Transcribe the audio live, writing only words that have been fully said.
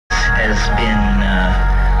has been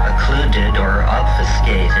occluded or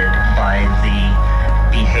obfuscated by the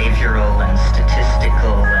behavioral and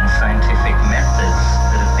statistical and scientific methods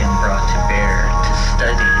that have been brought to bear to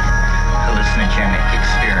study hallucinogenic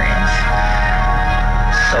experience.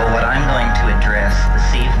 So what I'm going to address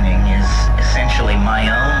this evening is essentially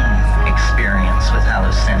my own experience with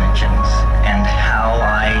hallucinogens and how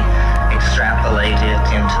I extrapolate it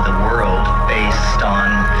into the world based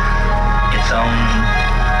on its own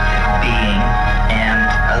being and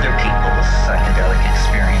other people's psychedelic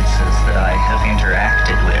experiences that I have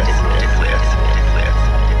interacted with.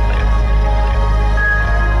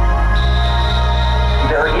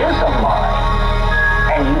 There is a mind,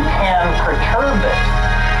 and you can perturb it.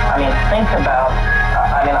 I mean, think about,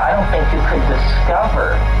 I don't think you could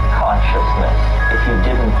discover consciousness if you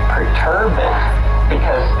didn't perturb it,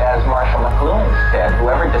 because as Marshall McLuhan said,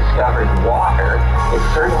 whoever discovered water, it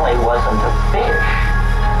certainly wasn't a fish.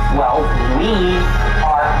 Well, we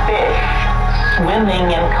are fish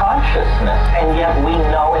swimming in consciousness, and yet we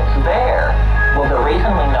know it's there. Well, the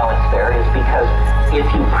reason we know it's there is because if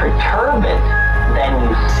you perturb it, then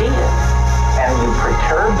you see it, and you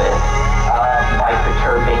perturb it,